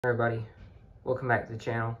Everybody, welcome back to the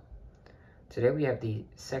channel. Today we have the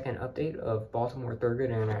second update of Baltimore Thurgood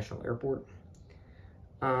International Airport.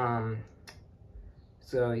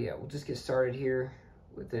 So yeah, we'll just get started here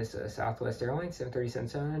with this Southwest Airlines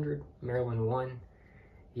 737-700 Maryland 1.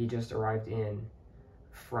 He just arrived in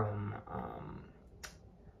from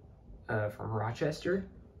Rochester.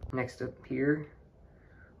 Next up here,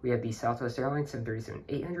 we have the Southwest Airlines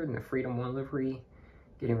 737-800 in the Freedom 1 livery,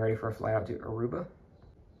 getting ready for a flight out to Aruba.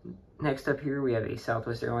 Next up here, we have a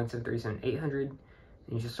Southwest Airlines 737-800, and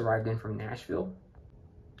he just arrived in from Nashville.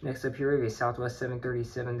 Next up here, we have a Southwest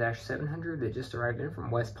 737-700 that just arrived in from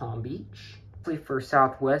West Palm Beach. For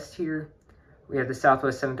Southwest here, we have the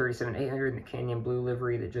Southwest 737-800 in the Canyon Blue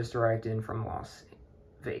livery that just arrived in from Las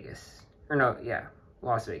Vegas.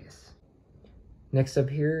 Next up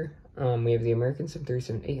here, we have the American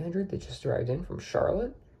 737-800 that just arrived in from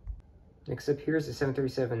Charlotte. Next up here is the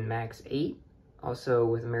 737 MAX 8. Also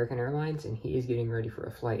with American Airlines, and he is getting ready for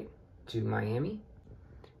a flight to Miami.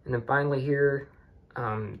 And then finally here,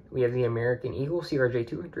 we have the American Eagle CRJ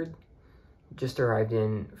 200, just arrived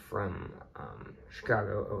in from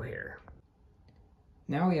Chicago O'Hare.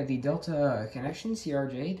 Now we have the Delta Connection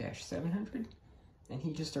CRJ-700, and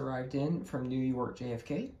he just arrived in from New York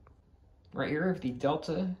JFK. Right here, we have the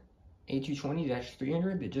Delta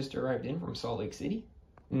A220-300 that just arrived in from Salt Lake City.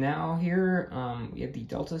 Now here, we have the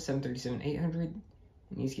Delta 737-800, and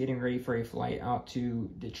he's getting ready for a flight out to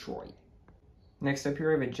Detroit. Next up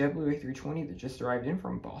here, we have a JetBlue A320 that just arrived in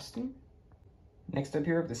from Boston. Next up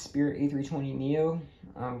here, we have the Spirit A320neo,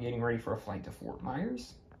 getting ready for a flight to Fort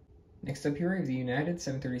Myers. Next up here, we have the United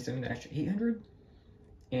 737-800,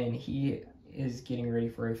 and he is getting ready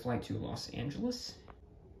for a flight to Los Angeles.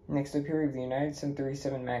 Next up here, we have the United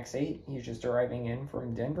 737 MAX 8, he's just arriving in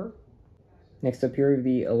from Denver. Next up here, we have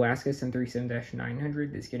the Alaska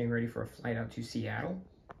 737-900 that's getting ready for a flight out to Seattle.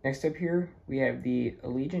 Next up here, we have the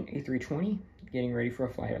Allegiant A320 getting ready for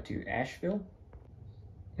a flight out to Asheville.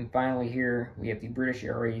 And finally here, we have the British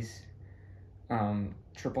Airways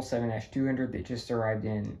 777-200 that just arrived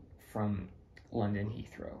in from London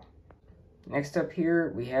Heathrow. Next up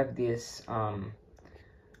here, we have this BBJ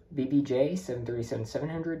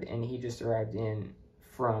 737-700, and he just arrived in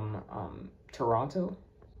from Toronto.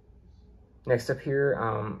 Next up here,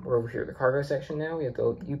 we're over here at the cargo section now. We have the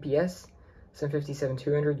UPS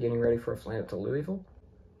 757-200 getting ready for a flight up to Louisville.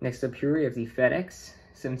 Next up here, we have the FedEx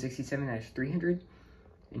 767-300,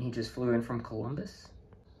 and he just flew in from Columbus.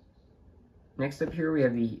 Next up here, we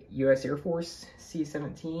have the U.S. Air Force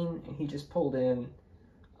C-17, and he just pulled in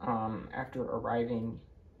after arriving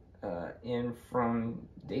in from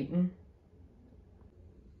Dayton.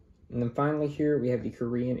 And then finally here, we have the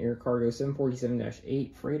Korean Air Cargo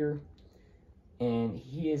 747-8 freighter, and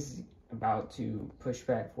he is about to push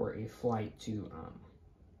back for a flight to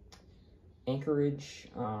Anchorage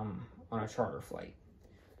on a charter flight.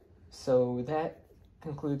 So that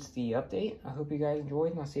concludes the update. I hope you guys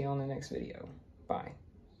enjoyed, and I'll see you on the next video. Bye.